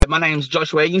My name's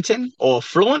Joshua Eggington, or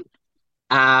Fluent.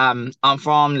 I'm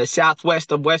from the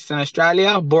southwest of Western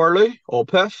Australia, Borroloo or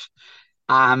Perth.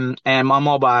 And my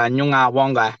mob are Nyunga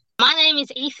Wonga. My name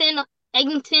is Ethan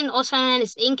Eggington, also known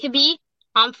as Inkabee.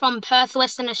 I'm from Perth,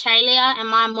 Western Australia, and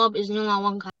my mob is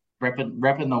Noongar.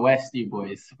 Repping the West, you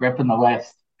boys. Repping the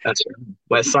West. That's right.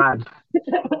 West Side.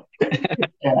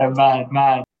 Yeah,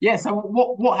 mad. Yeah, so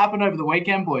what happened over the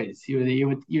weekend, boys?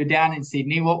 You were down in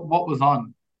Sydney. What was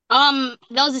on?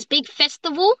 There was this big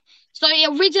festival. So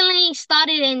it originally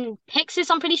started in Texas,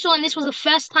 I'm pretty sure, and this was the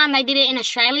first time they did it in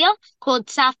Australia, called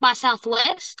South by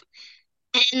Southwest.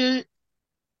 And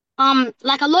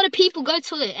like a lot of people go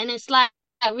to it, and it's like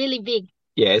really big.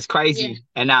 Yeah, it's Yeah. crazy.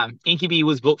 And Inkabee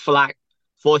was booked for like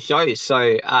 4 shows.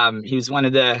 So he was one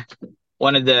of the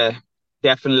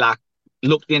definitely like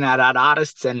looked in at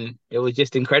artists, and it was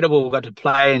just incredible. We got to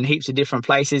play in heaps of different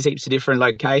places, heaps of different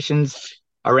locations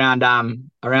around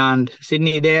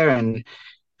Sydney there, and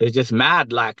it was just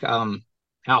mad. Like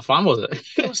how fun was it?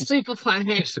 It was super fun.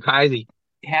 It's crazy.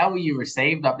 How were you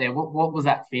received up there? What was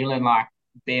that feeling like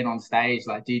being on stage?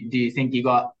 Like, do you think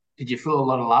did you feel a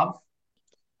lot of love?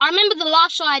 I remember the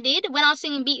last show I did when I was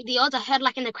singing Beat the Odds. I heard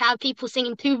like in the crowd people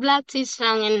singing Too Black, Too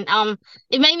Strong, and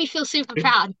it made me feel super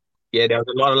proud. Yeah, there was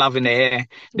a lot of love in the air.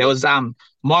 There Yeah. was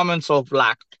moments of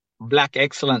like black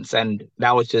excellence, and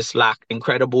that was just like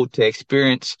incredible to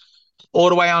experience all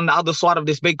the way on the other side of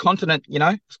this big continent,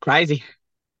 It's crazy.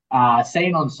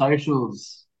 Seen on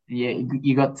socials, yeah,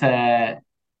 you got to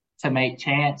meet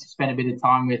Chance, spend a bit of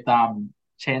time with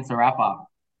Chance the Rapper.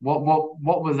 What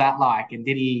was that like? And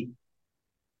did he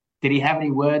have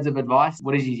any words of advice?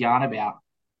 What is his yarn about?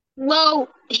 Well,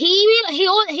 he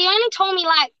only told me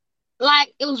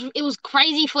like it was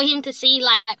crazy for him to see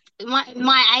like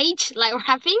my age like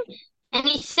rapping, and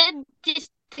he said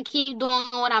just to keep doing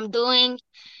what I'm doing,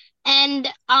 and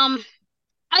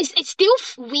it's still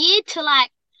weird to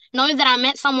like know that I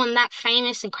met someone that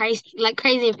famous and crazy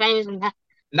and famous and that.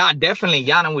 Nah, definitely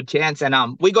Yana with Chance, and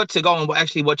we got to go and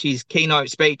actually watch his keynote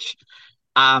speech.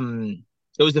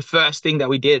 It was the first thing that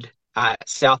we did at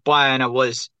South by, and it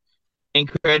was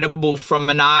incredible from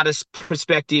an artist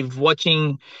perspective,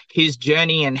 watching his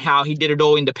journey and how he did it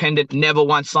all independent, never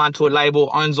once signed to a label,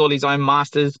 owns all his own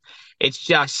masters. It's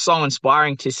just so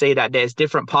inspiring to see that there's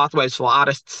different pathways for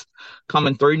artists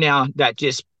coming through now that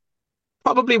just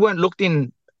probably weren't looked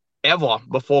in ever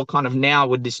before, kind of now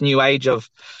with this new age of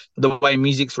the way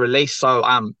music's released. So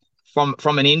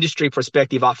from an industry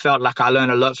perspective, I felt like I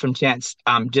learned a lot from Chance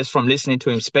just from listening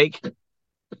to him speak.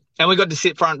 And we got to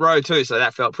sit front row too, so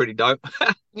that felt pretty dope.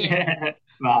 Yeah.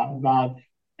 Yeah, mad.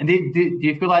 And do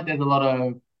you feel like there's a lot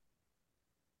of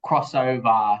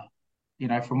crossover,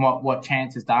 from what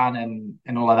Chance has done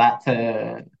and all of that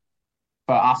to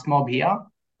for us mob here,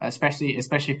 especially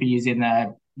for you in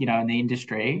the in the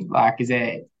industry? Like, do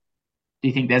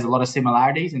you think there's a lot of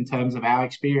similarities in terms of our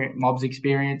experience, mob's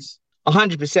experience?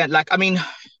 100%. Like, I mean,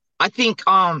 I think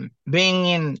being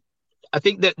in I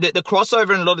think that the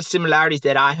crossover and a lot of similarities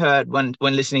that I heard when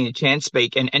listening to Chance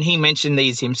speak, and he mentioned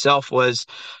these himself, was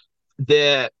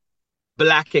the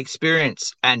black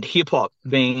experience and hip hop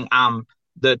being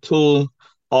the tool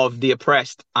of the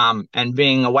oppressed, and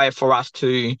being a way for us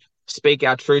to speak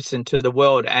our truths into the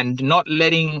world, and not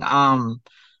letting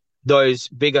those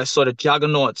bigger sort of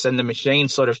juggernauts and the machine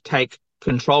sort of take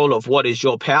control of what is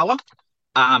your power.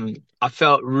 I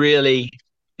felt really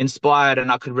inspired,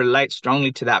 and I could relate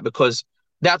strongly to that, because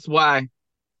that's why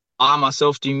I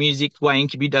myself do music, the way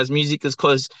Inkabee does music, is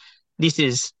because this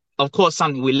is, of course,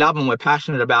 something we love and we're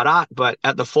passionate about art, but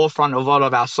at the forefront of all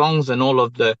of our songs and all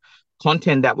of the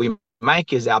content that we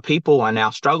make is our people and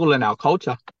our struggle and our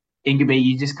culture. Inkabee,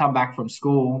 you just come back from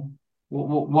school.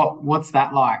 What's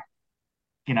that like?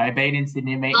 Being in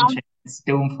Sydney, meeting Um, Chance,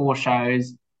 doing 4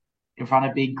 shows in front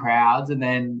of big crowds, and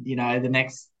then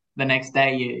the next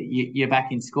day you're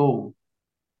back in school.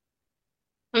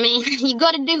 I mean, you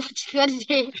got to do what you got to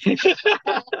do.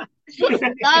 Uh,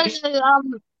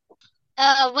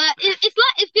 um, but it's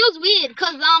like it feels weird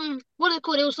because what is it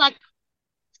called? It was like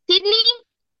Sydney.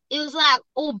 It was like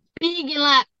all big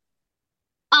and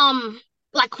um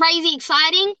like crazy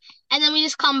exciting, and then we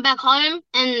just come back home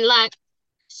and like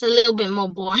it's a little bit more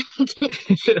boring.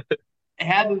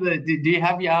 How do you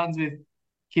have yarns with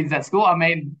kids at school? I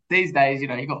mean, these days, you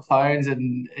got phones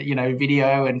and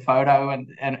video and photo and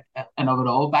of it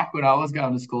all. Back when I was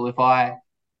going to school, if I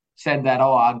said that,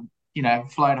 oh, I'd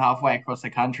flown halfway across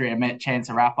the country and met Chance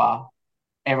the Rapper,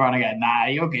 everyone would go, nah,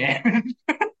 you're good.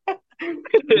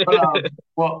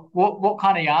 But what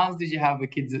kind of yarns did you have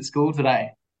with kids at school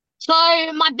today? So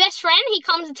my best friend, he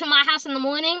comes into my house in the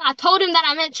morning. I told him that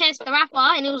I met Chance the Rapper,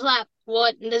 and he was like,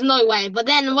 what? There's no way. But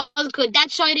then what was good?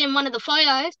 Dad showed him one of the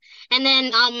photos, and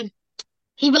then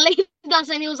he believed us,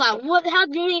 and he was like, "What? How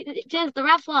do you meet Chance the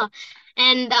Rapper?"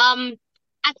 And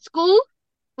at school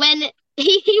when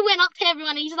he went up to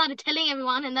everyone and he started telling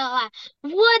everyone, and they were like,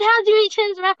 "What? How do you meet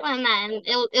Chance the Rapper?" And that, and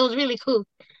it was really cool.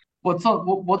 What's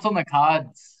on the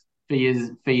cards for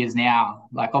years now?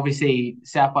 Like obviously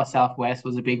South by Southwest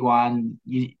was a big one.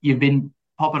 You've been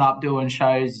popping up doing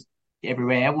shows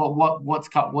everywhere. What's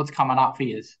coming up for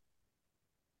years?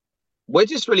 We're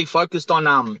just really focused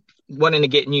on wanting to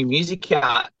get new music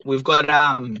out. We've got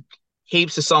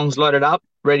heaps of songs loaded up,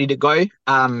 ready to go.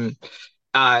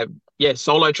 Uh yeah,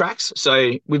 solo tracks.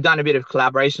 So we've done a bit of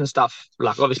collaboration stuff,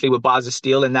 like obviously with Bars of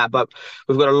Steel and that, but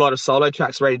we've got a lot of solo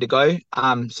tracks ready to go.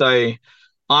 So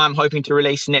I'm hoping to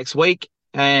release next week,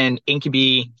 and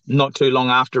Inkabee not too long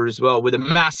after as well, with a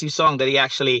massive song that he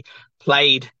actually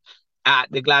played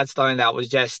at the Gladstone that was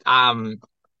just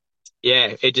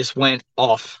yeah, it just went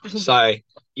off. So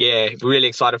yeah, really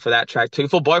excited for that track too.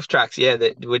 For both tracks, yeah,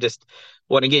 that we just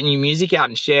want to get new music out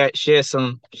and share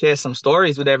some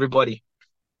stories with everybody.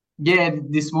 Yeah,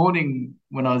 this morning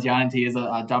when I was yarning to you,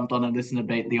 I jumped on and listened to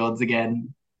Beat the Odds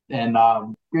again, and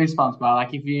goosebumps, bro.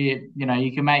 Like if you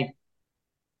can make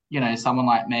someone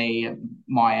like me,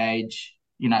 my age,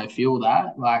 feel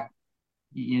that, like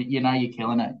you're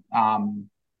killing it.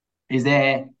 Is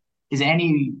there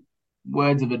any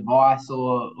words of advice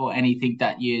or anything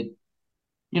that you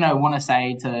want to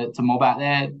say to mob out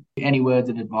there? Any words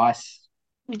of advice?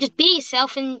 Just be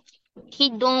yourself and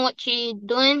keep doing what you're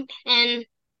doing, and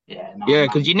Yeah, no, Yeah,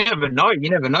 because mate. you never know, right?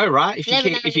 never know where If you you're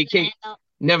gonna keep, end up.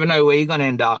 never know where you're gonna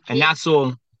end up, and Yeah. that's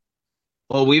all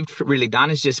we've really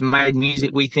done is just made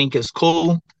music we think is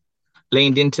cool,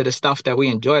 leaned into the stuff that we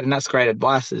enjoyed, and that's great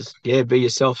advice. Is yeah, be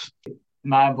yourself.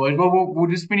 No, boys. Well,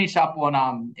 we'll just finish up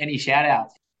on any shout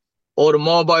outs. All the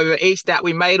mob over east that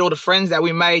we made, all the friends that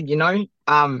we made,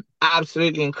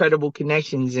 absolutely incredible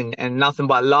connections and nothing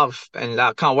but love. And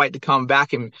I can't wait to come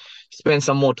back and spend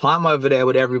some more time over there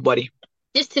with everybody.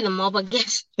 Just to the mob, I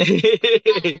guess.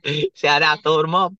 Shout out to all the mob.